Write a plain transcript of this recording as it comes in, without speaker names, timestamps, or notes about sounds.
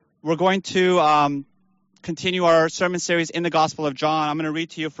We're going to continue our sermon series in the Gospel of John. I'm going to read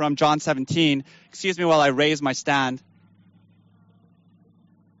to you from John 17. Excuse me while I raise my stand.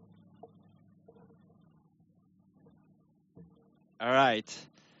 All right.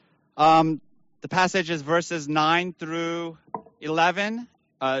 The passage is verses 9 through 11,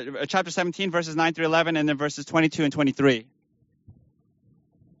 chapter 17, verses 9 through 11, and then verses 22 and 23.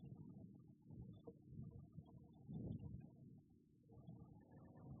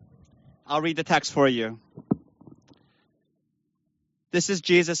 I'll read the text for you. This is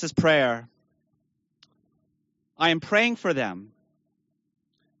Jesus' prayer. I am praying for them.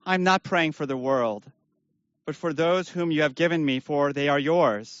 I'm not praying for the world, but for those whom you have given me, for they are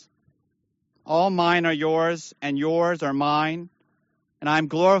yours. All mine are yours, and yours are mine, and I am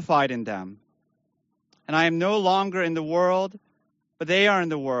glorified in them. And I am no longer in the world, but they are in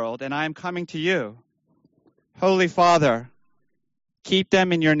the world, and I am coming to you. Holy Father, keep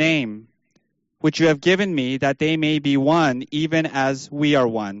them in your name, which you have given me, that they may be one, even as we are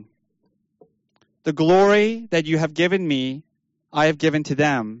one. The glory that you have given me, I have given to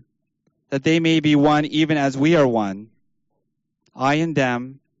them, that they may be one, even as we are one. I in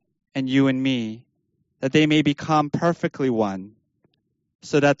them, and you in me, that they may become perfectly one,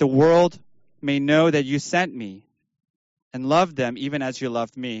 so that the world may know that you sent me, and loved them even as you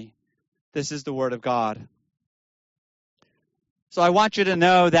loved me. This is the word of God. So I want you to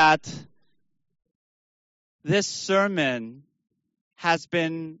know that this sermon has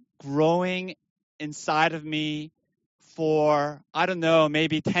been growing inside of me for, I don't know,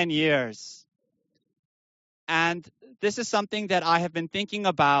 maybe 10 years. And this is something that I have been thinking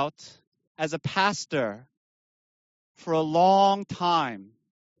about as a pastor for a long time.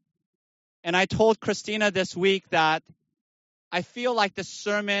 And I told Christina this week that I feel like the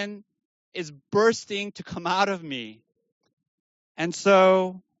sermon is bursting to come out of me. And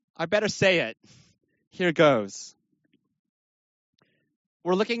so I better say it. Here goes.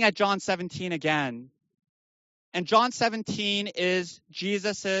 We're looking at John 17 again. And John 17 is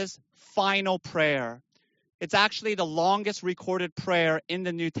Jesus' final prayer. It's actually the longest recorded prayer in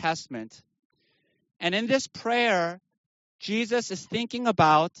the New Testament. And in this prayer, Jesus is thinking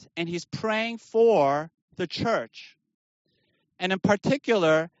about and he's praying for the church. And in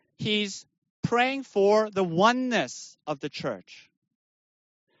particular, he's praying for the oneness of the church.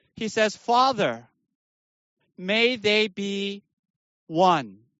 He says, Father, may they be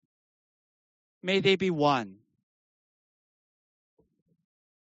one. May they be one.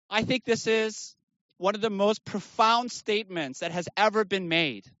 I think this is one of the most profound statements that has ever been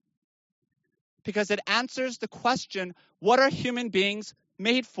made, because it answers the question, what are human beings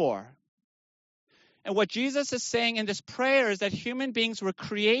made for? And what Jesus is saying in this prayer is that human beings were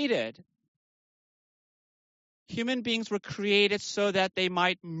created so that they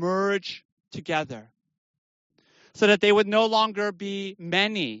might merge together, so that they would no longer be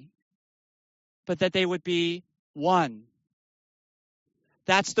many, but that they would be one.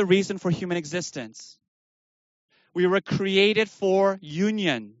 That's the reason for human existence. We were created for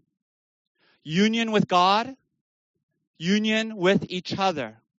union. Union with God, union with each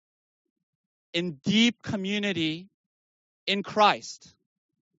other, in deep community in Christ.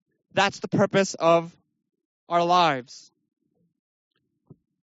 That's the purpose of our lives.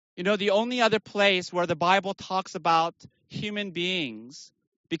 You know, the only other place where the Bible talks about human beings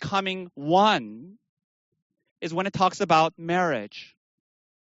becoming one is when it talks about marriage.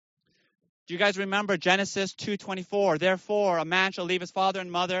 Do you guys remember Genesis 2:24? Therefore, a man shall leave his father and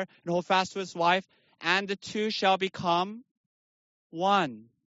mother and hold fast to his wife, and the two shall become one.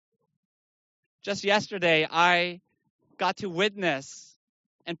 Just yesterday, I got to witness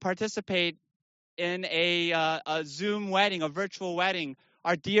and participate in a Zoom wedding, a virtual wedding.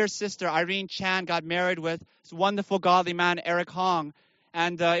 Our dear sister, Irene Chan, got married with this wonderful godly man, Eric Hong.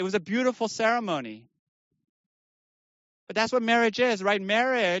 And it was a beautiful ceremony. But that's what marriage is, right?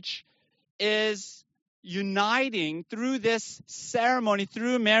 Marriage is uniting through this ceremony,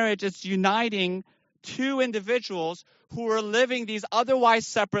 through marriage, it's uniting two individuals who are living these otherwise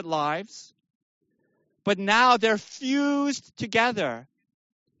separate lives, but now they're fused together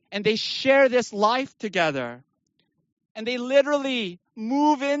and they share this life together and they literally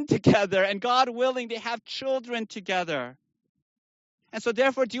move in together, and God willing, they have children together. And so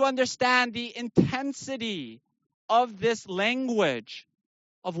therefore, do you understand the intensity of this language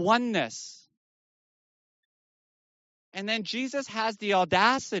of oneness? And then Jesus has the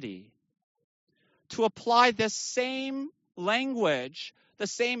audacity to apply this same language, the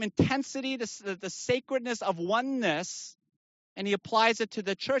same intensity, the sacredness of oneness And he applies it to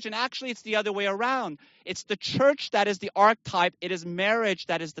the church. And actually, it's the other way around. It's the church that is the archetype. It is marriage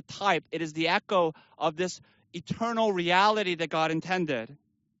that is the type. It is the echo of this eternal reality that God intended.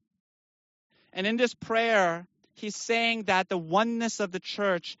 And in this prayer, he's saying that the oneness of the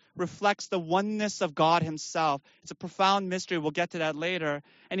church reflects the oneness of God himself. It's a profound mystery. We'll get to that later.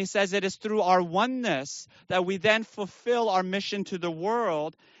 And he says it is through our oneness that we then fulfill our mission to the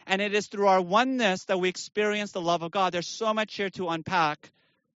world. And it is through our oneness that we experience the love of God. There's so much here to unpack.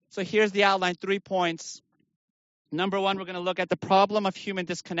 So here's the outline, 3 points. Number 1, we're going to look at the problem of human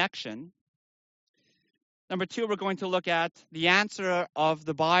disconnection. Number 2, we're going to look at the answer of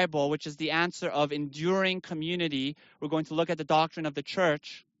the Bible, which is the answer of enduring community. We're going to look at the doctrine of the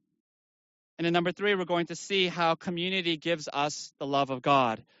church. And then number 3, we're going to see how community gives us the love of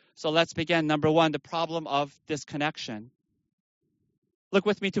God. So let's begin. Number 1, the problem of disconnection. Look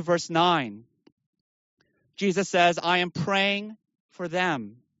with me to verse 9. Jesus says, I am praying for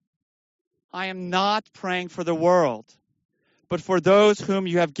them. I am not praying for the world, but for those whom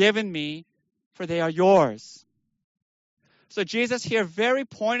you have given me, for they are yours. So Jesus here very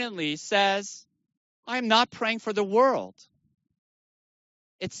pointedly says, I am not praying for the world.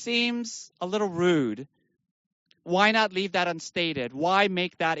 It seems a little rude. Why not leave that unstated? Why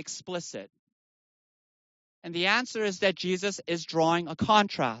make that explicit? And the answer is that Jesus is drawing a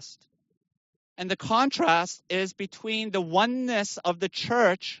contrast. And the contrast is between the oneness of the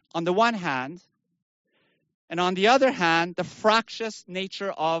church on the one hand, and on the other hand, the fractious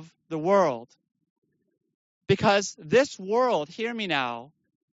nature of the world. Because this world, hear me now,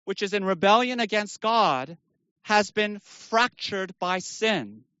 which is in rebellion against God, has been fractured by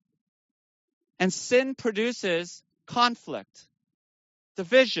sin. And sin produces conflict,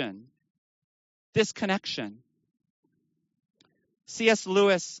 division, disconnection. C.S.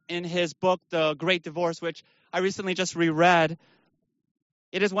 Lewis, in his book, The Great Divorce, which I recently just reread,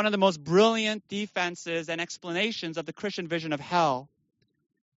 it is one of the most brilliant defenses and explanations of the Christian vision of hell.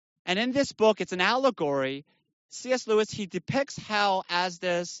 And in this book, it's an allegory. C.S. Lewis, he depicts hell as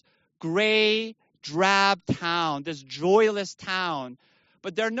this gray, drab town, this joyless town.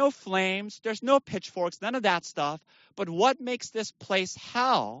 But there are no flames, there's no pitchforks, none of that stuff. But what makes this place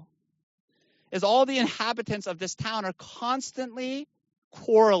hell is all the inhabitants of this town are constantly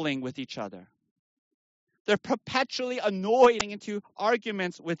quarreling with each other. They're perpetually annoyed into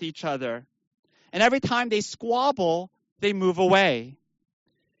arguments with each other. And every time they squabble, they move away.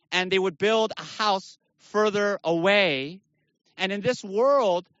 And they would build a house further away. And in this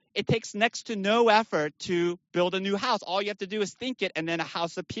world, it takes next to no effort to build a new house. All you have to do is think it, and then a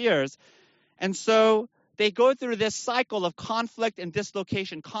house appears. And so they go through this cycle of conflict and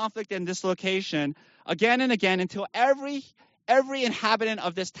dislocation again and again until every inhabitant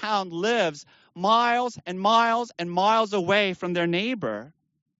of this town lives miles and miles and miles away from their neighbor,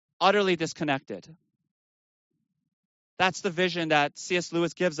 utterly disconnected. That's the vision that C.S.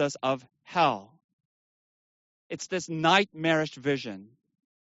 Lewis gives us of hell. It's this nightmarish vision.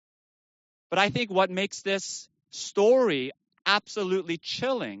 But I think what makes this story absolutely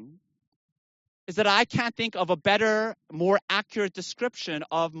chilling is that I can't think of a better, more accurate description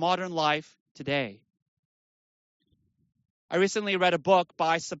of modern life today. I recently read a book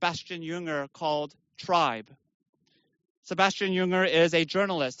by Sebastian Junger called Tribe. Sebastian Junger is a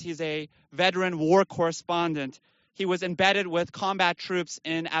journalist. He's a veteran war correspondent. He was embedded with combat troops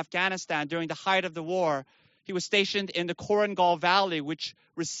in Afghanistan during the height of the war. He was stationed in the Korengal Valley, which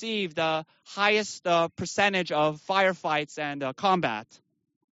received the highest percentage of firefights and combat.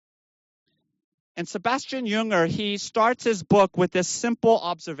 And Sebastian Junger, he starts his book with this simple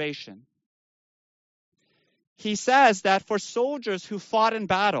observation. He says that for soldiers who fought in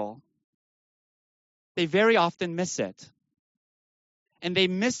battle, they very often miss it. And they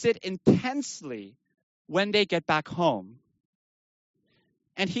miss it intensely when they get back home.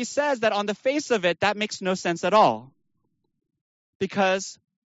 And he says that on the face of it, that makes no sense at all. Because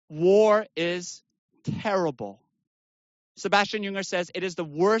war is terrible. Sebastian Junger says it is the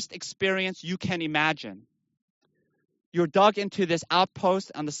worst experience you can imagine. You're dug into this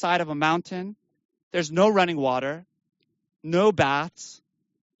outpost on the side of a mountain. There's no running water, no baths.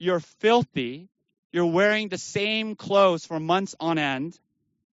 You're filthy. You're wearing the same clothes for months on end.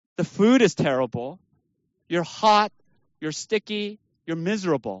 The food is terrible. You're hot. You're sticky. You're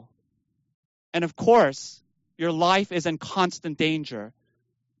miserable. And of course, your life is in constant danger.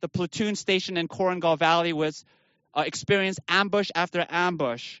 The platoon station in Korengal Valley was experienced ambush after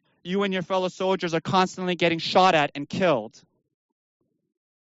ambush. You and your fellow soldiers are constantly getting shot at and killed.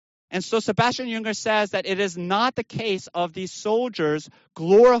 And so Sebastian Junger says that it is not the case of these soldiers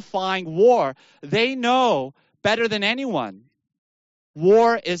glorifying war. They know better than anyone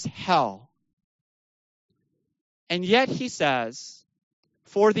War is hell. And yet he says,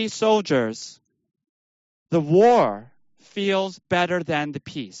 for these soldiers, the war feels better than the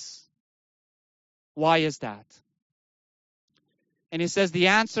peace. Why is that? And he says the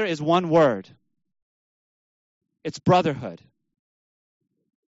answer is one word. It's brotherhood.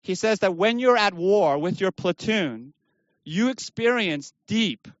 He says that when you're at war with your platoon, you experience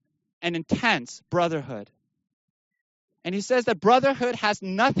deep and intense brotherhood. And he says that brotherhood has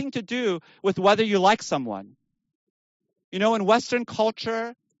nothing to do with whether you like someone. You know, in Western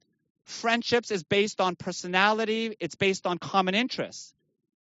culture, friendships is based on personality. It's based on common interests.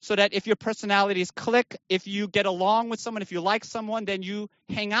 So that if your personalities click, if you get along with someone, if you like someone, then you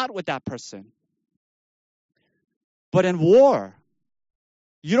hang out with that person. But in war,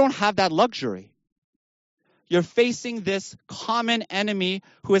 you don't have that luxury. You're facing this common enemy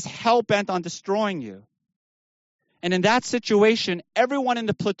who is hell-bent on destroying you. And in that situation, everyone in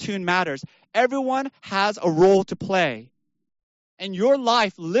the platoon matters. Everyone has a role to play. And your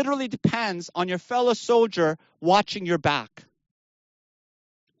life literally depends on your fellow soldier watching your back.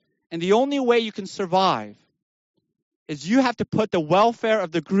 And the only way you can survive is you have to put the welfare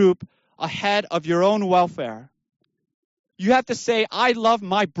of the group ahead of your own welfare. You have to say, I love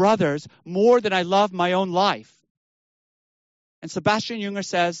my brothers more than I love my own life. And Sebastian Junger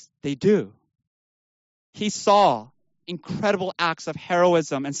says they do. He saw incredible acts of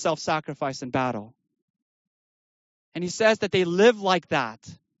heroism and self-sacrifice in battle. And he says that they live like that.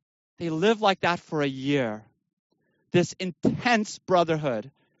 They live like that for a year. This intense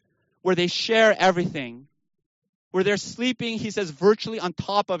brotherhood where they share everything, where they're sleeping, he says, virtually on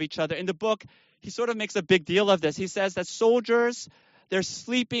top of each other. In the book, he sort of makes a big deal of this. He says that soldiers, they're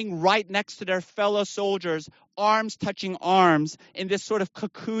sleeping right next to their fellow soldiers, arms touching arms in this sort of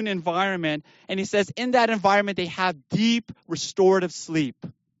cocoon environment. And he says in that environment, they have deep restorative sleep.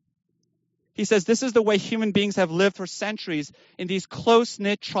 He says this is the way human beings have lived for centuries in these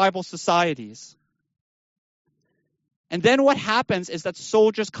close-knit tribal societies. And then what happens is that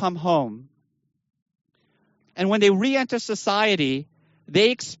soldiers come home. And when they re-enter society, they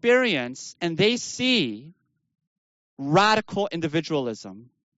experience and they see radical individualism.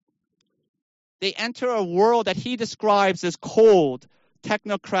 They enter a world that he describes as cold,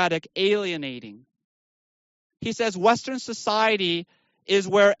 technocratic, alienating. He says Western society is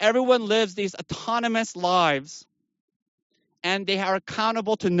where everyone lives these autonomous lives and they are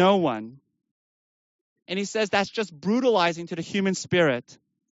accountable to no one. And he says that's just brutalizing to the human spirit.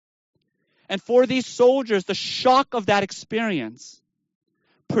 And for these soldiers, the shock of that experience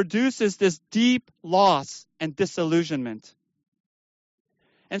produces this deep loss and disillusionment.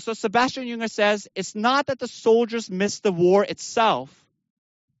 And so Sebastian Junger says it's not that the soldiers miss the war itself,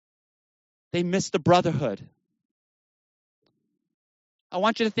 they miss the brotherhood. I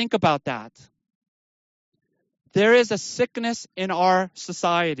want you to think about that. There is a sickness in our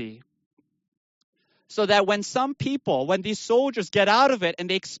society. So that when some people, when these soldiers get out of it and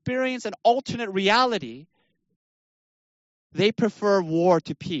they experience an alternate reality, they prefer war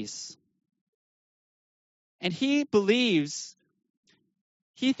to peace. And he thinks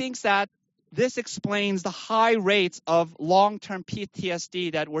that this explains the high rates of long-term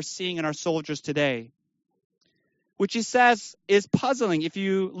PTSD that we're seeing in our soldiers today, which he says is puzzling if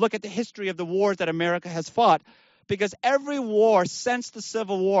you look at the history of the wars that America has fought. Because every war since the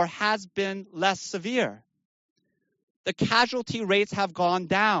Civil War has been less severe. The casualty rates have gone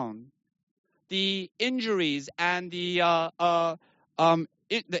down. The injuries and the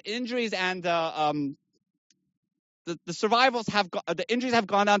survivals the injuries have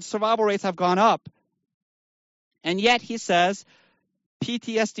gone down. Survival rates have gone up. And yet he says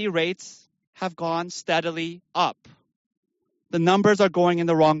PTSD rates have gone steadily up. The numbers are going in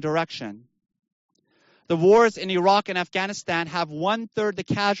the wrong direction. The wars in Iraq and Afghanistan have 1/3 the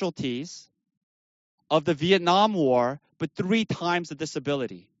casualties of the Vietnam War, but 3 times the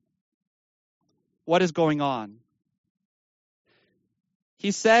disability. What is going on?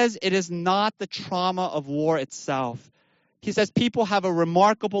 He says it is not the trauma of war itself. He says people have a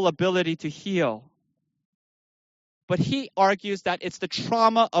remarkable ability to heal. But he argues that it's the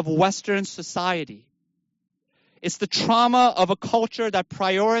trauma of Western society. It's the trauma of a culture that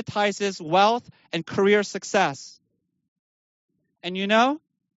prioritizes wealth and career success. And you know,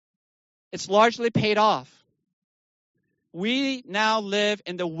 it's largely paid off. We now live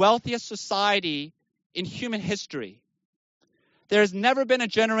in the wealthiest society in human history. There's never been a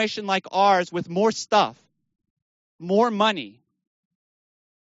generation like ours with more stuff, more money,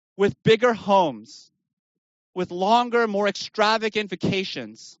 with bigger homes, with longer, more extravagant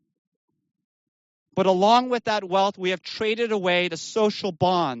vacations. But along with that wealth, we have traded away the social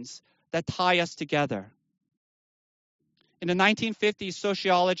bonds that tie us together. In the 1950s,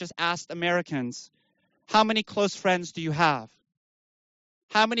 sociologists asked Americans, how many close friends do you have?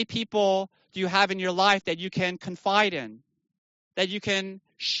 How many people do you have in your life that you can confide in, that you can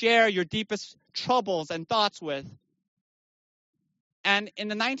share your deepest troubles and thoughts with? And in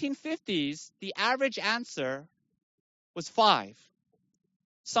the 1950s, the average answer was 5.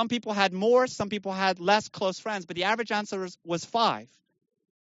 Some people had more, some people had less close friends, but the average answer was 5.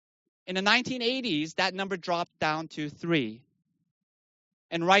 In the 1980s, that number dropped down to 3.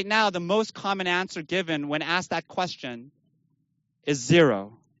 And right now, the most common answer given when asked that question is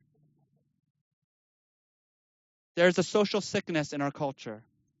 0. There's a social sickness in our culture.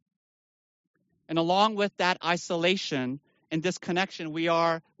 And along with that isolation and disconnection, we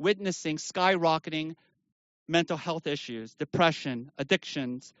are witnessing skyrocketing mental health issues, depression,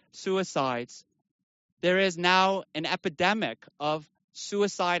 addictions, suicides. There is now an epidemic of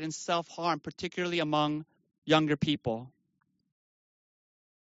suicide and self-harm, particularly among younger people.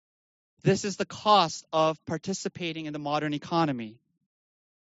 This is the cost of participating in the modern economy.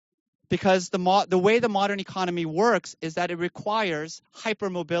 Because the way the modern economy works is that it requires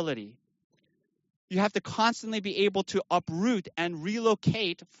hypermobility. You have to constantly be able to uproot and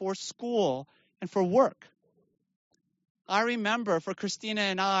relocate for school and for work. I remember for Christina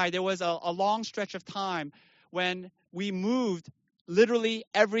and I, there was a long stretch of time when we moved literally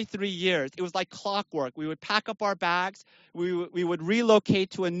every 3 years. It was like clockwork. We would pack up our bags. We would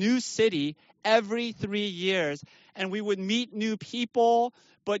relocate to a new city every 3 years. And we would meet new people.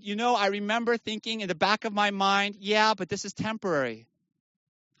 But, I remember thinking in the back of my mind, yeah, but this is temporary.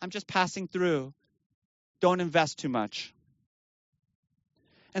 I'm just passing through. Don't invest too much.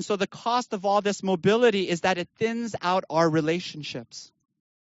 And so the cost of all this mobility is that it thins out our relationships.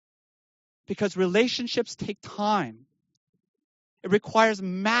 Because relationships take time. It requires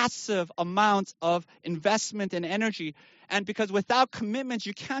massive amounts of investment and energy. And because without commitments,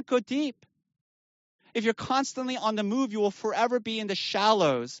 you can't go deep. If you're constantly on the move, you will forever be in the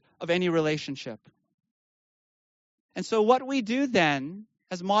shallows of any relationship. And so what we do then,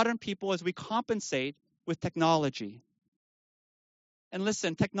 as modern people, is we compensate with technology. And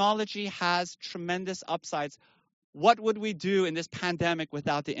listen, technology has tremendous upsides. What would we do in this pandemic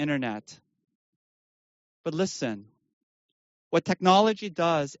without the internet? But listen, what technology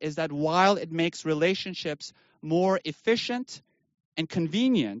does is that while it makes relationships more efficient and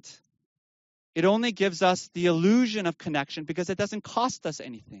convenient, it only gives us the illusion of connection because it doesn't cost us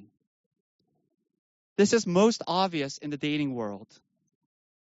anything. This is most obvious in the dating world.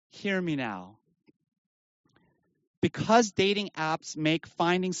 Hear me now. Because dating apps make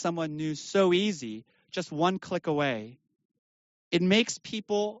finding someone new so easy, just one click away, it makes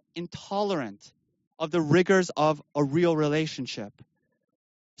people intolerant of the rigors of a real relationship.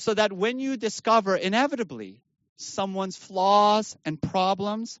 So that when you discover inevitably someone's flaws and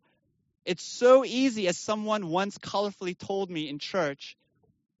problems, it's so easy, as someone once colorfully told me in church.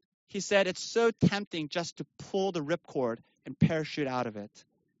 He said it's so tempting just to pull the ripcord and parachute out of it.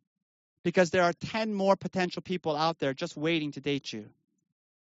 Because there are 10 more potential people out there just waiting to date you.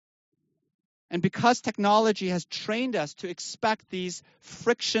 And because technology has trained us to expect these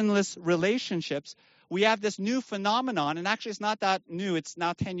frictionless relationships, we have this new phenomenon, and actually it's not that new, it's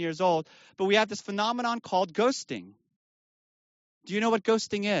now 10 years old, but we have this phenomenon called ghosting. Do you know what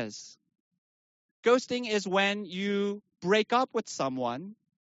ghosting is? Ghosting is when you break up with someone,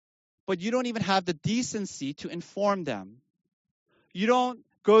 but you don't even have the decency to inform them. You don't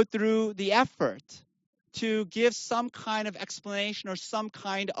go through the effort to give some kind of explanation or some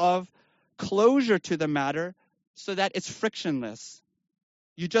kind of closure to the matter so that it's frictionless.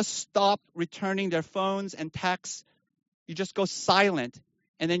 You just stop returning their phones and texts. You just go silent,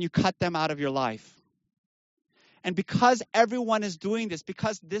 and then you cut them out of your life. And because everyone is doing this,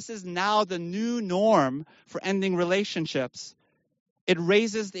 because this is now the new norm for ending relationships, it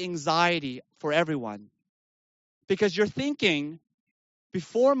raises the anxiety for everyone. Because you're thinking,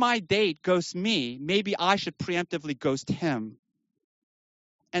 before my date ghosts me, maybe I should preemptively ghost him.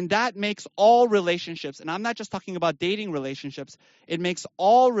 And that makes all relationships, and I'm not just talking about dating relationships, it makes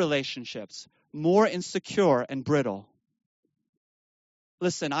all relationships more insecure and brittle.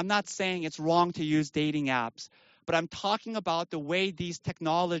 Listen, I'm not saying it's wrong to use dating apps, but I'm talking about the way these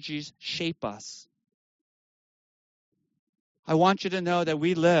technologies shape us. I want you to know that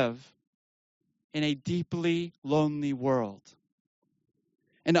we live in a deeply lonely world.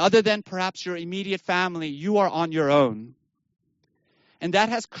 And other than perhaps your immediate family, you are on your own. And that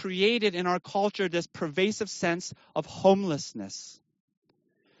has created in our culture this pervasive sense of homelessness.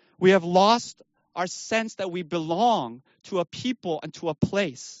 We have lost our sense that we belong to a people and to a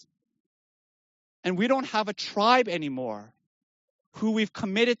place. And we don't have a tribe anymore who we've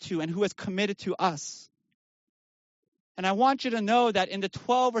committed to and who has committed to us. And I want you to know that in the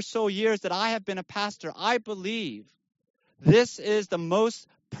 12 or so years that I have been a pastor, I believe this is the most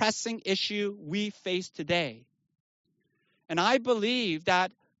pressing issue we face today. And I believe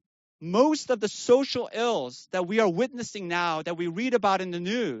that most of the social ills that we are witnessing now, that we read about in the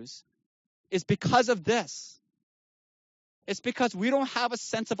news, is because of this. It's because we don't have a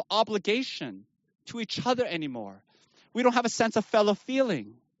sense of obligation to each other anymore. We don't have a sense of fellow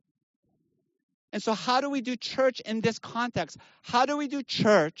feeling. And so how do we do church in this context? How do we do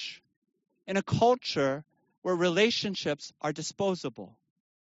church in a culture where relationships are disposable?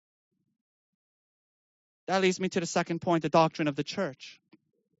 That leads me to the second point, the doctrine of the church.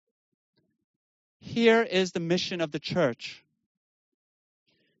 Here is the mission of the church.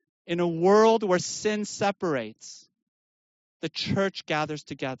 In a world where sin separates, the church gathers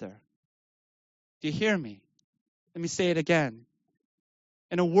together. Do you hear me? Let me say it again.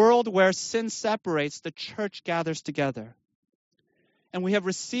 In a world where sin separates, the church gathers together. And we have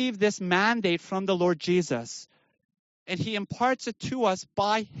received this mandate from the Lord Jesus, and he imparts it to us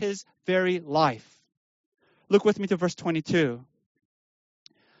by his very life. Look with me to verse 22.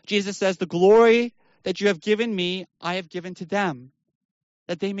 Jesus says, "The glory that you have given me, I have given to them,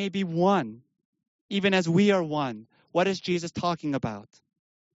 that they may be one, even as we are one." What is Jesus talking about?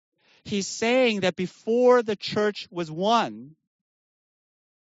 He's saying that before the church was one,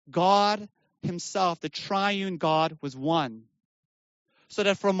 God himself, the triune God, was one. So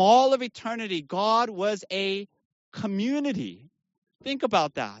that from all of eternity, God was a community. Think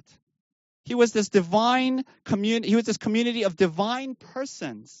about that. He was this divine community. He was this community of divine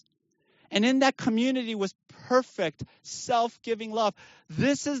persons. And in that community was perfect, self-giving love.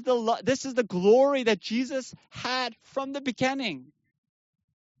 This is the glory that Jesus had from the beginning.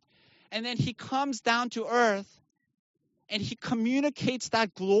 And then he comes down to earth and he communicates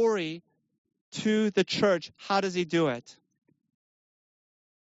that glory to the church. How does he do it?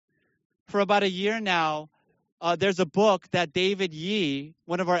 For about a year now, there's a book that David Yee,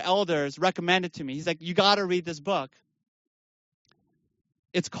 one of our elders, recommended to me. He's like, "You got to read this book."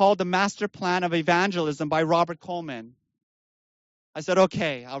 It's called The Master Plan of Evangelism by Robert Coleman. I said,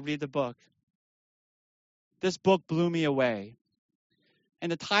 okay, I'll read the book. This book blew me away.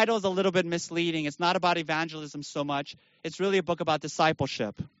 And the title is a little bit misleading. It's not about evangelism so much. It's really a book about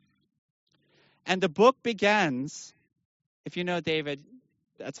discipleship. And the book begins, if you know David,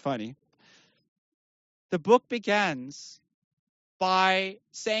 that's funny. The book begins by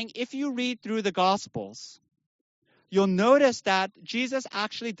saying, if you read through the Gospels, you'll notice that Jesus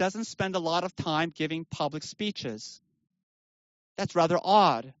actually doesn't spend a lot of time giving public speeches. That's rather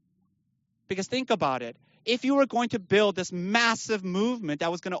odd. Because think about it. If you were going to build this massive movement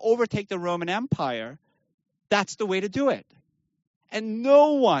that was going to overtake the Roman Empire, that's the way to do it. And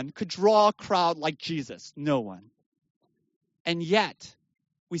no one could draw a crowd like Jesus. No one. And yet,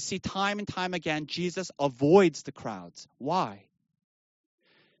 we see time and time again, Jesus avoids the crowds. Why?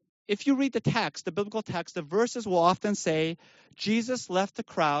 If you read the text, the biblical text, the verses will often say, Jesus left the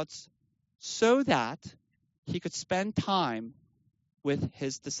crowds so that he could spend time with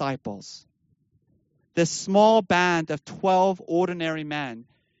his disciples. This small band of 12 ordinary men,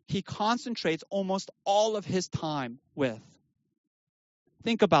 he concentrates almost all of his time with.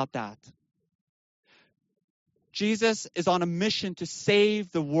 Think about that. Jesus is on a mission to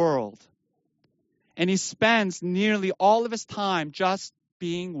save the world. And he spends nearly all of his time just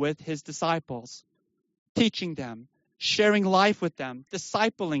being with his disciples, teaching them, sharing life with them,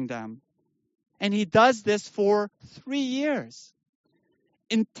 discipling them. And he does this for 3 years.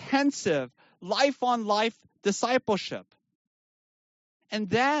 Intensive, life-on-life discipleship. And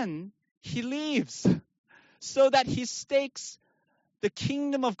then he leaves so that he stakes the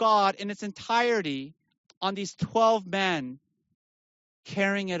kingdom of God in its entirety on these 12 men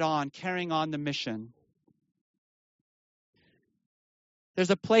carrying on the mission. There's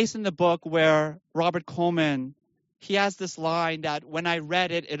a place in the book where Robert Coleman, he has this line that when I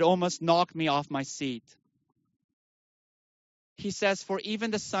read it, it almost knocked me off my seat. He says, "For even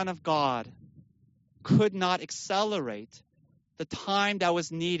the Son of God could not accelerate the time that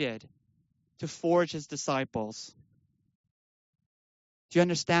was needed to forge his disciples." Do you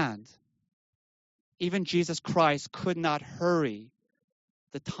understand? Even Jesus Christ could not hurry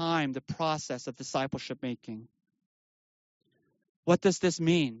the time, the process of discipleship making. What does this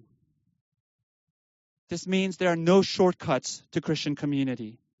mean? This means there are no shortcuts to Christian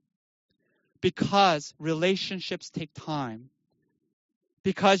community. Because relationships take time.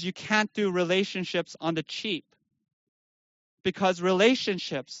 Because you can't do relationships on the cheap. Because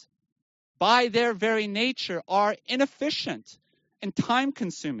relationships, by their very nature, are inefficient and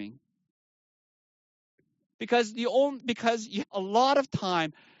time-consuming. Because a lot of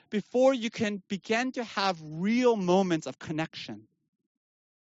time before you can begin to have real moments of connection.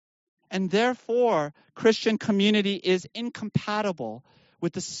 And therefore, Christian community is incompatible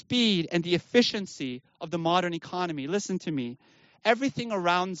with the speed and the efficiency of the modern economy. Listen to me. Everything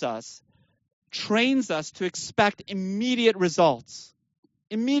around us trains us to expect immediate results.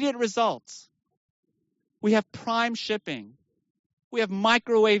 Immediate results. We have prime shipping. We have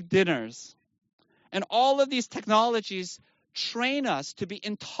microwave dinners. And all of these technologies train us to be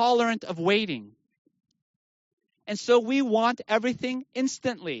intolerant of waiting. And so we want everything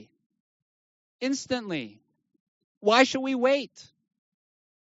instantly. Instantly. Why should we wait?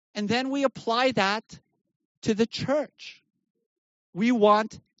 And then we apply that to the church. We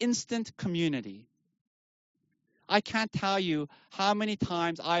want instant community. I can't tell you how many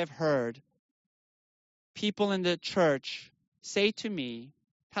times I have heard people in the church say to me,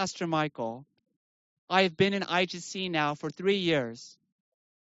 Pastor Michael, I have been in IGC now for 3 years,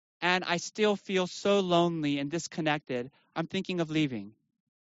 and I still feel so lonely and disconnected. I'm thinking of leaving.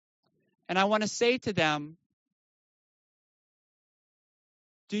 And I want to say to them,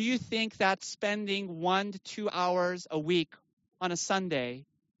 do you think that spending 1 to 2 hours a week on a Sunday,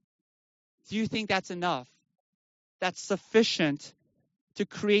 do you think that's enough? That's sufficient to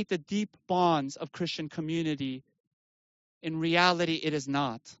create the deep bonds of Christian community? In reality, it is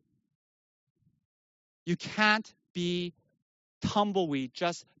not. You can't be tumbleweed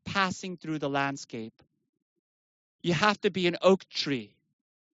just passing through the landscape. You have to be an oak tree.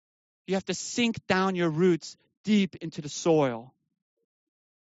 You have to sink down your roots deep into the soil.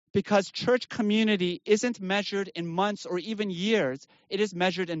 Because church community isn't measured in months or even years, it is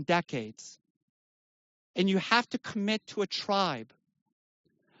measured in decades. And you have to commit to a tribe.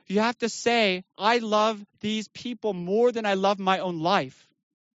 You have to say, I love these people more than I love my own life.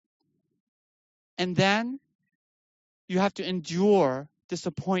 And then you have to endure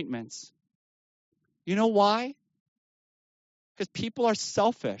disappointments. You know why? Because people are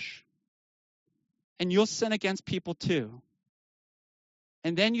selfish. And you'll sin against people too.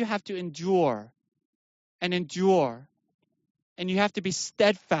 And then you have to endure. And you have to be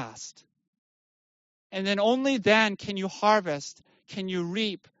steadfast. And then only then can you harvest, can you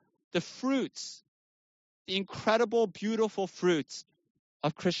reap the fruits, the incredible, beautiful fruits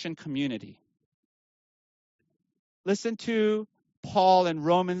of Christian community. Listen to Paul in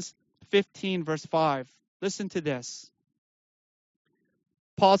Romans 15, verse 5. Listen to this.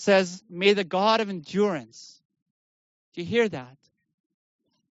 Paul says, may the God of endurance, do you hear that?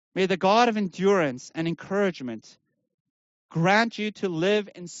 May the God of endurance and encouragement grant you to live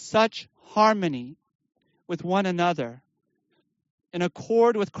in such harmony with one another, in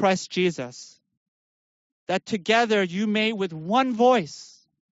accord with Christ Jesus, that together you may with one voice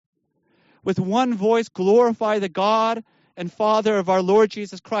glorify the God and Father of our Lord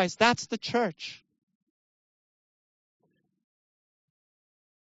Jesus Christ. That's the church.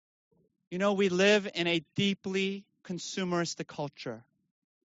 You know, we live in a deeply consumeristic culture.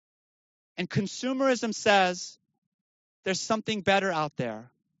 And consumerism says there's something better out there.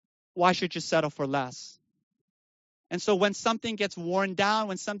 Why should you settle for less? And so when something gets worn down,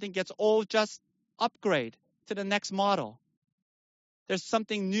 when something gets old, just upgrade to the next model. There's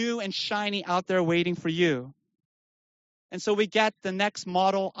something new and shiny out there waiting for you. And so we get the next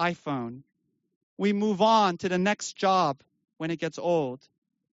model iPhone. We move on to the next job when it gets old.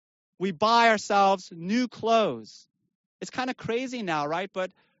 We buy ourselves new clothes. It's kind of crazy now, right?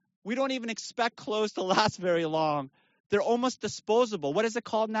 But we don't even expect clothes to last very long. They're almost disposable. What is it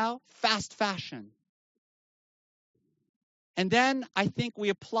called now? Fast fashion. And then I think we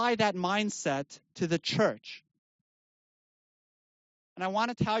apply that mindset to the church. And I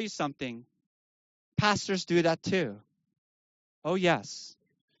want to tell you something. Pastors do that too. Oh, yes.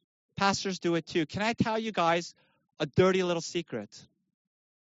 Pastors do it too. Can I tell you guys a dirty little secret?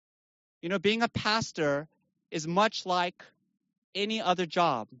 You know, being a pastor is much like any other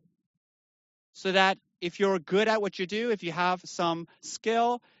job. So that if you're good at what you do, if you have some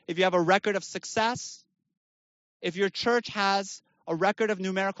skill, if you have a record of success, if your church has a record of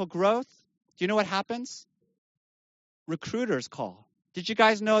numerical growth, do you know what happens? Recruiters call. Did you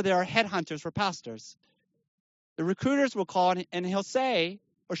guys know there are headhunters for pastors? The recruiters will call and he'll say,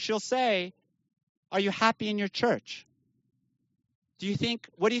 or she'll say, are you happy in your church?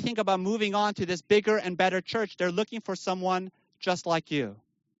 What do you think about moving on to this bigger and better church? They're looking for someone just like you.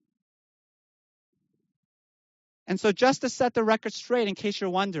 And so just to set the record straight, in case you're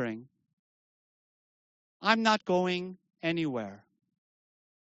wondering, I'm not going anywhere.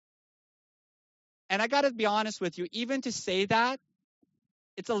 And I got to be honest with you, even to say that,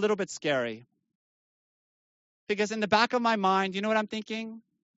 it's a little bit scary. Because in the back of my mind, you know what I'm thinking?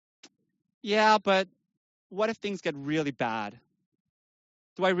 Yeah, but what if things get really bad?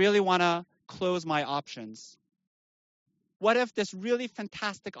 Do I really want to close my options? What if this really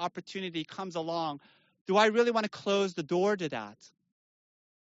fantastic opportunity comes along? Do I really want to close the door to that?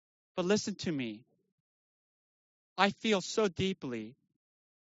 But listen to me. I feel so deeply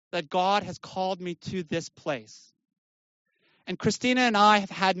that God has called me to this place. And Christina and I have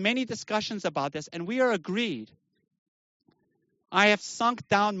had many discussions about this, and we are agreed. I have sunk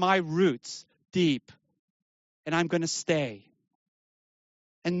down my roots deep, and I'm going to stay.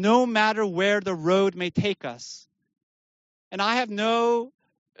 And no matter where the road may take us, and I have no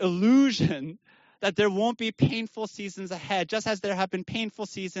illusion that there won't be painful seasons ahead, just as there have been painful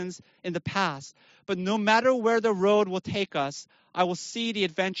seasons in the past. But no matter where the road will take us, I will see the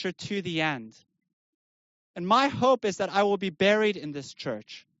adventure to the end. And my hope is that I will be buried in this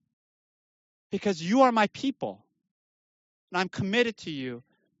church because you are my people. And I'm committed to you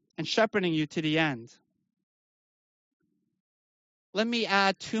and shepherding you to the end. Let me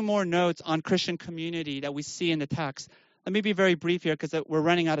add 2 more notes on Christian community that we see in the text. Let me be very brief here because we're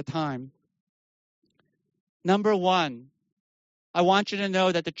running out of time. Number 1, I want you to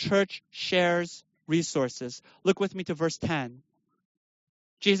know that the church shares resources. Look with me to verse 10.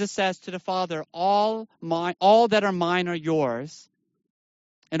 Jesus says to the Father, all that are mine are yours,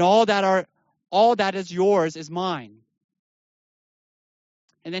 and all that is yours is mine.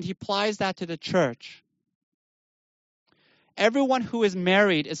 And then he applies that to the church. Everyone who is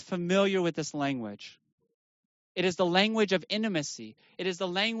married is familiar with this language. It is the language of intimacy. It is the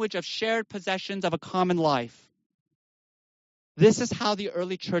language of shared possessions of a common life. This is how the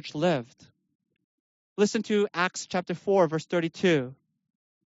early church lived. Listen to Acts chapter 4, verse 32.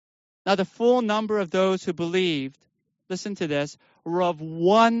 Now the full number of those who believed, listen to this, were of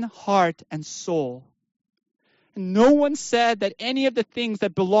one heart and soul. And no one said that any of the things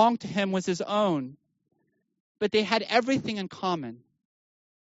that belonged to him was his own, but they had everything in common.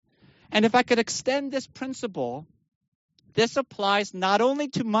 And if I could extend this principle, this applies not only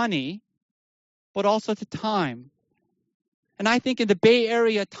to money, but also to time. And I think in the Bay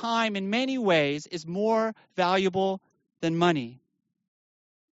Area, time in many ways is more valuable than money.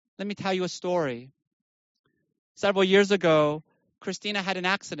 Let me tell you a story. Several years ago, Christina had an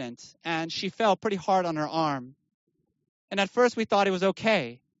accident, and she fell pretty hard on her arm. And at first we thought it was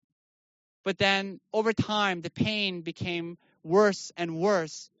okay. But then over time, the pain became worse and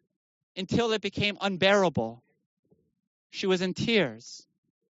worse until it became unbearable. She was in tears.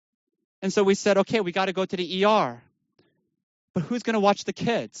 And so we said, okay, we got to go to the ER. But who's going to watch the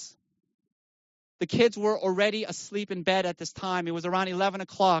kids? The kids were already asleep in bed at this time. It was around 11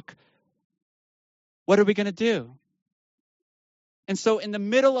 o'clock. What are we going to do? And so in the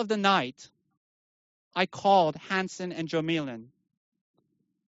middle of the night, I called Hanson and Jomilan.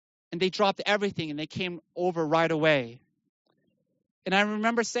 And they dropped everything and they came over right away. And I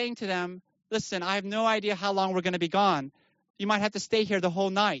remember saying to them, listen, I have no idea how long we're going to be gone. You might have to stay here the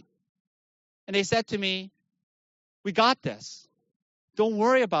whole night. And they said to me, we got this. Don't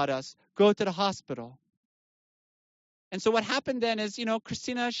worry about us. Go to the hospital. And so what happened then is,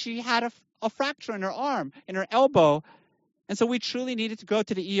 Christina, she had a fracture in her arm, in her elbow. And so we truly needed to go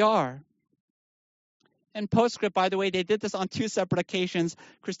to the ER. And postscript, by the way, they did this on 2 separate occasions.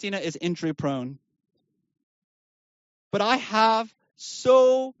 Christina is injury prone. But I have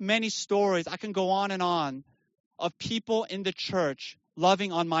so many stories, I can go on and on, of people in the church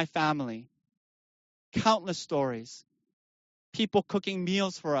loving on my family. Countless stories. People cooking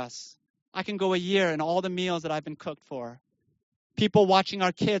meals for us. I can go a year and all the meals that I've been cooked for. People watching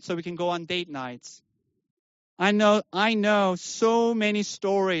our kids so we can go on date nights. I know so many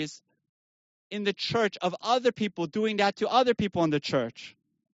stories in the church of other people doing that to other people in the church.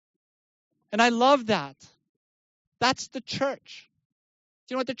 And I love that. That's the church.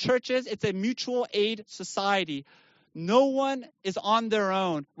 Do you know what the church is? It's a mutual aid society. No one is on their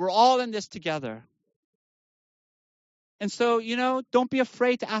own. We're all in this together. And so, don't be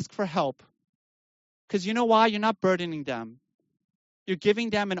afraid to ask for help. Because you know why? You're not burdening them. You're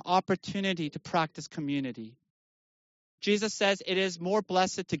giving them an opportunity to practice community. Jesus says it is more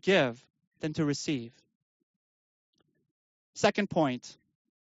blessed to give than to receive. Second point,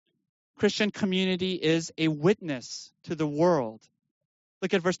 Christian community is a witness to the world.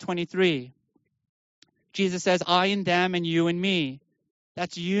 Look at verse 23. Jesus says, I in them and you in me.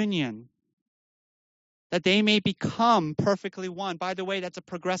 That's union. that they may become perfectly one. By the way, that's a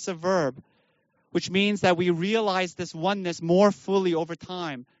progressive verb, which means that we realize this oneness more fully over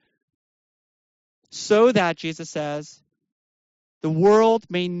time. So that, Jesus says, the world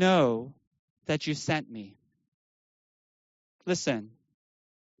may know that you sent me. Listen,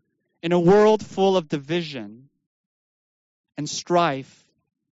 in a world full of division and strife,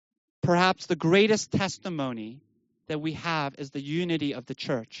 perhaps the greatest testimony that we have is the unity of the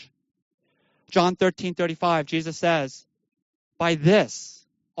church. John 13:35, Jesus says, by this,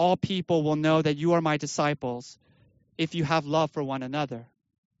 all people will know that you are my disciples if you have love for one another.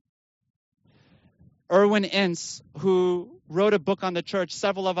 Erwin Ince, who wrote a book on the church,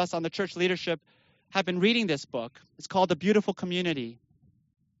 several of us on the church leadership have been reading this book. It's called The Beautiful Community.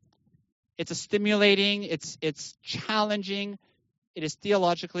 It's stimulating, it's challenging, it is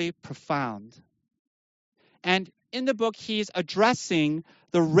theologically profound. And in the book, he's addressing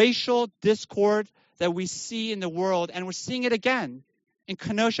the racial discord that we see in the world, and we're seeing it again in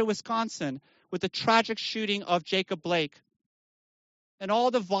Kenosha, Wisconsin, with the tragic shooting of Jacob Blake and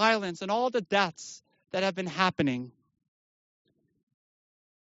all the violence and all the deaths that have been happening.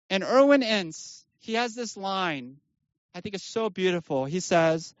 And Erwin Ince, he has this line, I think it's so beautiful. He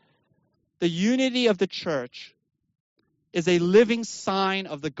says, the unity of the church is a living sign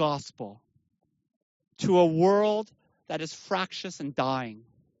of the gospel to a world that is fractious and dying.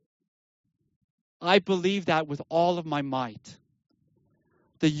 I believe that with all of my might.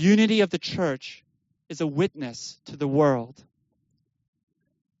 The unity of the church is a witness to the world.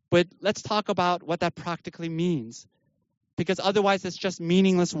 But let's talk about what that practically means, because otherwise it's just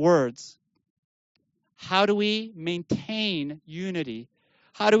meaningless words. How do we maintain unity?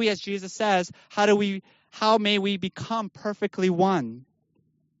 How do we, as Jesus says, how may we become perfectly one?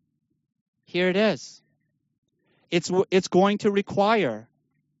 Here it is. It's going to require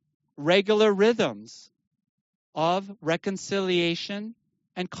regular rhythms of reconciliation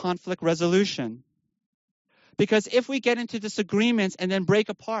and conflict resolution. Because if we get into disagreements and then break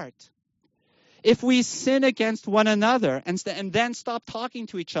apart, if we sin against one another and then stop talking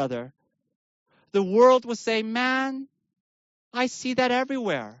to each other, the world will say, man, I see that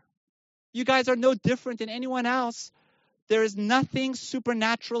everywhere. You guys are no different than anyone else. There is nothing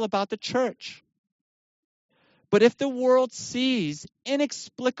supernatural about the church. But if the world sees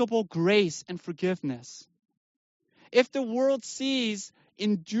inexplicable grace and forgiveness, if the world sees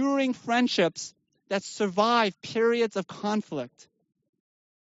enduring friendships that survive periods of conflict,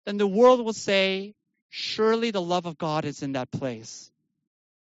 then the world will say, surely the love of God is in that place.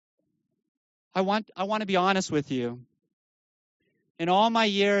 I want to be honest with you. In all my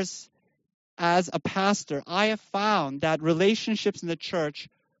years as a pastor, I have found that relationships in the church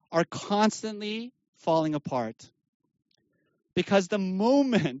are constantly falling apart. Because the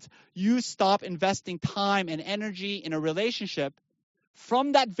moment you stop investing time and energy in a relationship,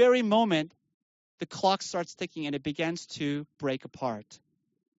 from that very moment, the clock starts ticking and it begins to break apart.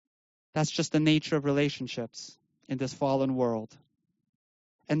 That's just the nature of relationships in this fallen world.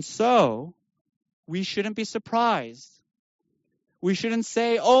 And so, we shouldn't be surprised. We shouldn't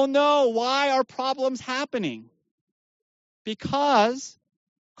say, oh no, why are problems happening? Because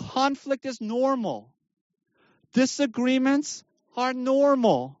conflict is normal. Disagreements are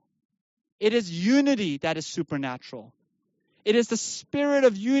normal. It is unity that is supernatural. It is the spirit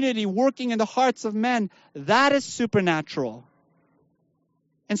of unity working in the hearts of men that is supernatural.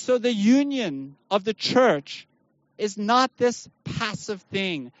 And so the union of the church is not this passive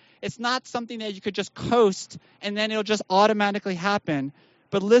thing. It's not something that you could just coast and then it'll just automatically happen.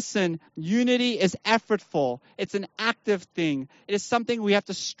 But listen, unity is effortful. It's an active thing. It is something we have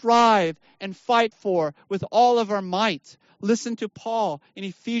to strive and fight for with all of our might. Listen to Paul in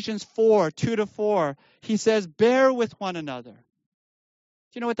Ephesians 4:2-4. He says, bear with one another. Do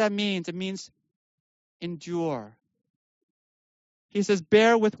you know what that means? It means endure. He says,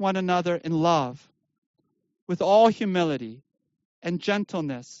 bear with one another in love, with all humility and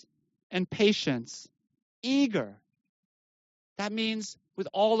gentleness and patience, eager. That means with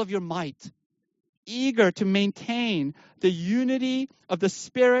all of your might, eager to maintain the unity of the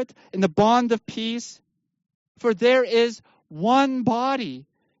Spirit in the bond of peace. For there is one body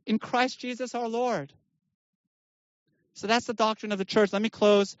in Christ Jesus our Lord. So that's the doctrine of the church. Let me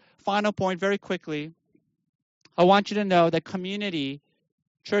close. Final point very quickly. I want you to know that community,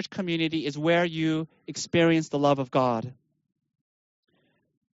 church community, is where you experience the love of God.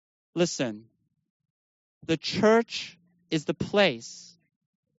 Listen, the church is the place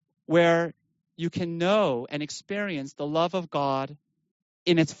where you can know and experience the love of God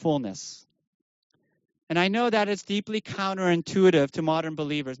in its fullness. And I know that it's deeply counterintuitive to modern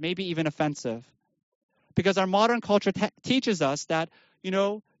believers, maybe even offensive. Because our modern culture teaches us that,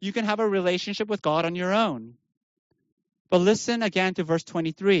 you can have a relationship with God on your own. But listen again to verse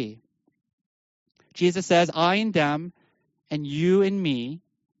 23. Jesus says, I in them and you in me,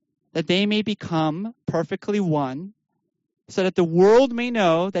 that they may become perfectly one, so that the world may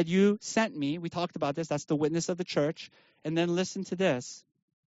know that you sent me. We talked about this. That's the witness of the church. And then listen to this.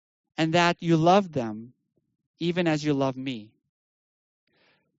 And that you love them, even as you love me.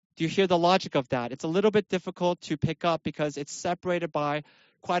 Do you hear the logic of that? It's a little bit difficult to pick up because it's separated by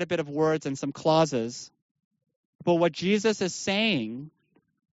quite a bit of words and some clauses. But what Jesus is saying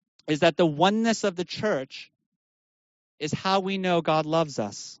is that the oneness of the church is how we know God loves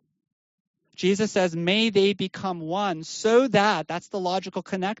us. Jesus says, may they become one so that, that's the logical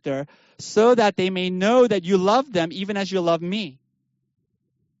connector, so that they may know that you love them even as you love me.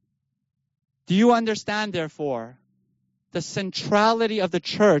 Do you understand, therefore, the centrality of the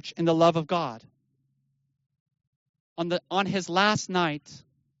church in the love of God? On his last night,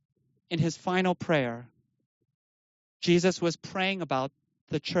 in his final prayer, Jesus was praying about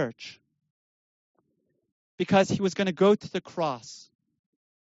the church because he was going to go to the cross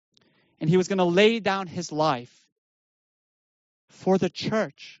and he was going to lay down his life for the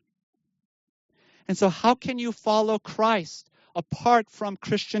church. And so how can you follow Christ apart from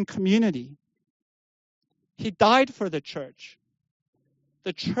Christian community? He died for the church.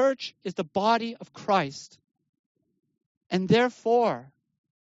 The church is the body of Christ. And therefore,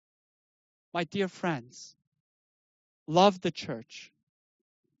 my dear friends, love the church.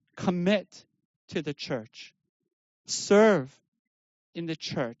 Commit to the church. Serve in the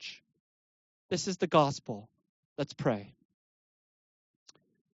church. This is the gospel. Let's pray.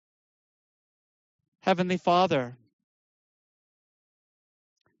 Heavenly Father,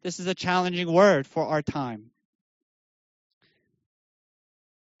 this is a challenging word for our time.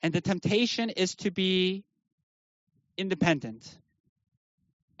 And the temptation is to be independent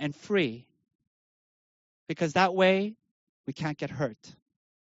and free, because that way we can't get hurt.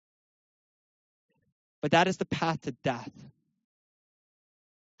 But that is the path to death.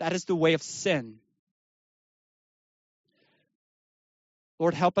 That is the way of sin.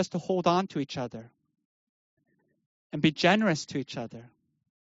 Lord, help us to hold on to each other and be generous to each other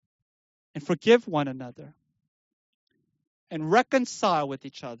and forgive one another and reconcile with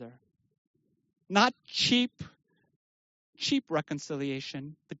each other. Not cheap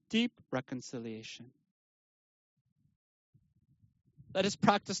reconciliation, but deep reconciliation. Let us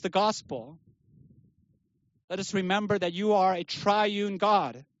practice the gospel. Let us remember that you are a triune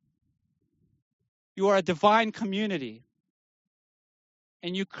God. You are a divine community.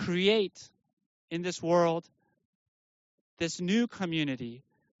 And you create in this world this new community,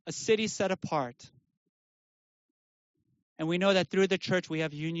 a city set apart. And we know that through the church we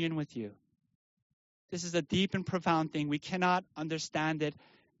have union with you. This is a deep and profound thing. We cannot understand it,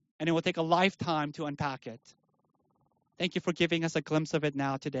 and it will take a lifetime to unpack it. Thank you for giving us a glimpse of it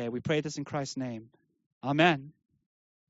now today. We pray this in Christ's name. Amen.